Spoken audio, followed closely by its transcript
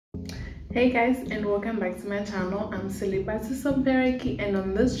Hey guys, and welcome back to my channel. I'm Silibaziso Mupereki, and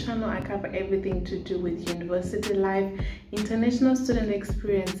on this channel I cover everything to do with university life, international student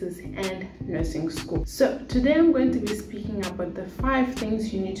experiences and nursing school. So today I'm going to be speaking about the 5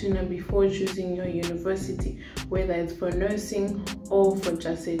 things you need to know before choosing your university, whether it's for nursing or for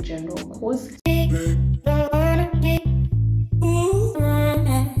just a general course.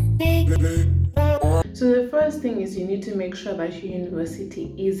 So the first thing is you need to make sure that your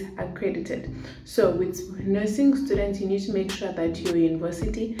university is accredited. So with nursing students, you need to make sure that your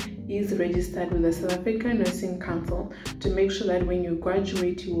university is registered with the South African Nursing Council to make sure that when you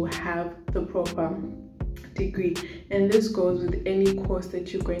graduate, you will have the proper degree. And this goes with any course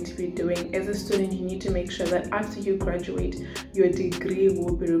that you're going to be doing. As a student, you need to make sure that after you graduate, your degree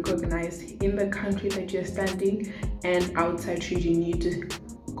will be recognized in the country that you're studying, and outside should you need to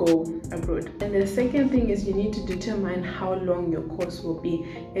go abroad. And the second thing is you need to determine how long your course will be,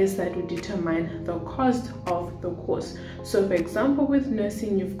 as that will determine the cost of the course. So for example, with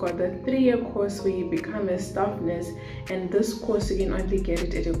nursing, you've got the 3-year course where you become a staff nurse, and this course you can only get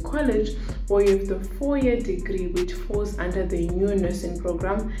it at a college, or you have the 4-year degree which falls under the new nursing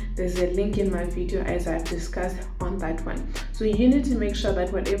program. There's a link in my video as I've discussed on that one. So you need to make sure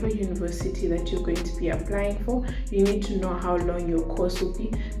that whatever university that you're going to be applying for, you need to know how long your course will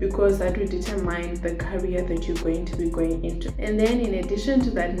be, because that will determine the career that you're going to be going into. And then in addition to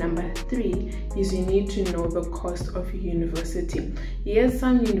that, number 3 is you need to know the cost of your university. Yes,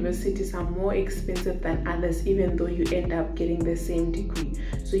 some universities are more expensive than others, even though you end up getting the same degree.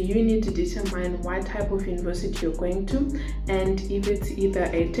 So you need to determine what type of university you're going to, and if it's either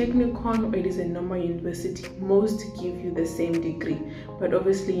a technicon or it is a normal university, most give you the same degree. But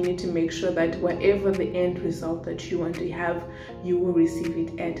obviously you need to make sure that whatever the end result that you want to have, you will receive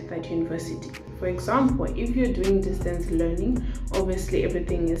it at that university. For example, if you're doing distance learning, obviously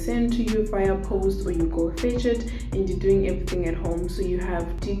everything is sent to you via post, or you go fetch it, and you're doing everything at home, so you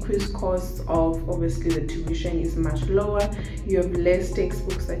have decreased costs of, obviously the tuition is much lower, you have less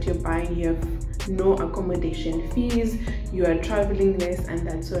textbooks that you're buying, you have no accommodation fees, you are traveling less and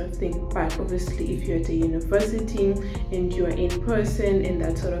that sort of thing. But obviously if you're at a university and you're in person and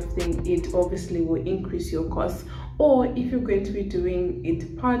that sort of thing, it obviously will increase your costs. Or if you're going to be doing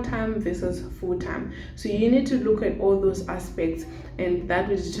it part-time versus full-time, so you need to look at all those aspects, and that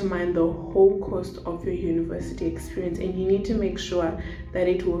will determine the whole cost of your university experience. And you need to make sure that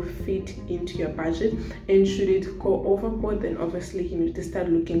it will fit into your budget, and should it go overboard, then obviously you need to start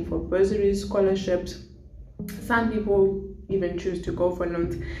looking for bursaries, scholarships. Some people even choose to go for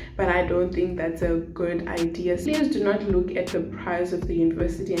loans, but I don't think that's a good idea. Please do not look at the price of the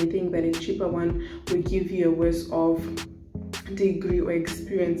university and think that a cheaper one will give you a worse off degree or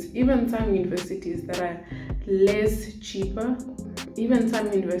experience. Even some universities that are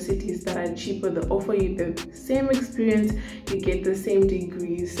cheaper, they offer you the same experience, you get the same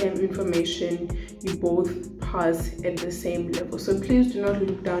degree, same information, you both pass at the same level. So please do not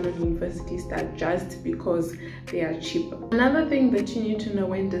look down on universities that just because they are cheaper. Another thing that you need to know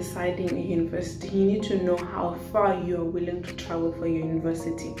when deciding a university, you need to know how far you are willing to travel for your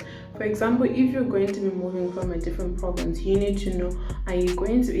university. For example, if you're going to be moving from a different province, you need to know, are you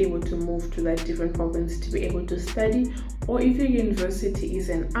going to be able to move to that different province to be able to study? Or if your university is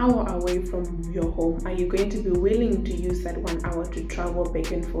an hour away from your home, are you going to be willing to use that 1 hour to travel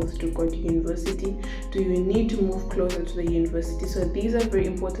back and forth to go to university? Do you need to move closer to the university? So these are very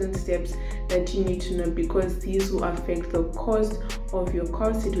important steps that you need to know, because these will affect the cost of your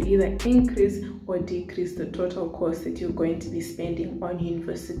course. It will either increase or decrease the total cost that you're going to be spending on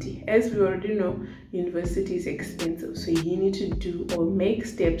university. As we already know, university is expensive, so you need to do or make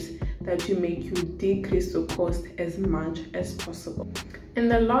steps that you make you decrease the cost as much as possible. And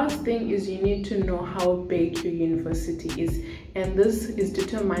the last thing is you need to know how big your university is, and this is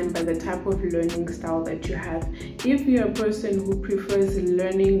determined by the type of learning style that you have. If you're a person who prefers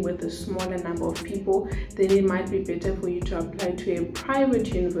learning with a smaller number of people, then it might be better for you to apply to a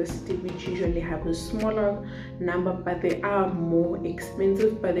private university, which usually have a smaller number, but they are more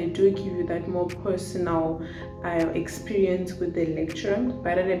expensive, but they do give you that more personal experience with the lecturer.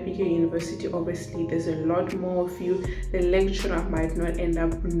 But at a bigger university, obviously there's a lot more of you. The lecturer might not end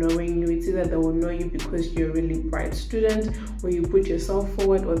up knowing you. It's either they will know you because you're a really bright student, or you put yourself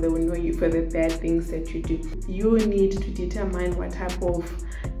forward, or they will know you for the bad things that you do. You need to determine what type of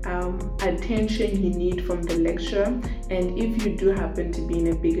attention you need from the lecturer, and if you do happen to be in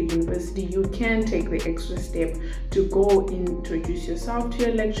a bigger university, you can take the extra step to go introduce yourself to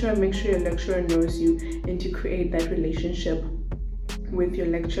your lecturer, make sure your lecturer knows you, and to create that relationship with your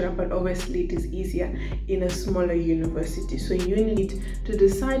lecturer, but obviously it is easier in a smaller university. So you need to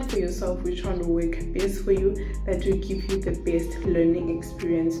decide for yourself which one will work best for you, that will give you the best learning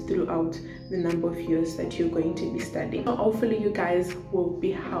experience throughout the number of years that you're going to be studying. So hopefully you guys will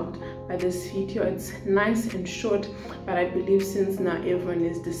be helped by this video. It's nice and short, but I believe since now everyone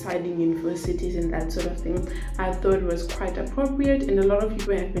is deciding universities and that sort of thing, I thought it was quite appropriate. And a lot of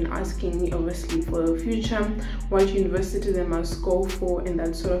people have been asking me obviously for the future what university they must go for and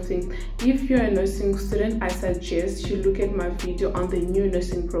that sort of thing. If you're a nursing student, I suggest you look at my video on the new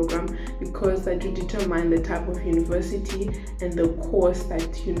nursing program, because that will determine the type of university and the course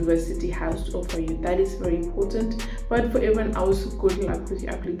that university has to offer you. That is very important. But for everyone else, good luck with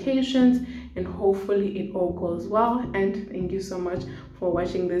your applications, and hopefully it all goes well. And thank you so much for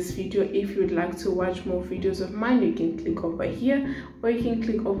watching this video. If you'd like to watch more videos of mine, you can click over here, or you can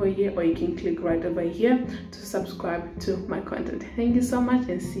click over here, or you can click right over here to subscribe to my content. Thank you so much,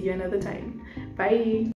 and see you another time. Bye.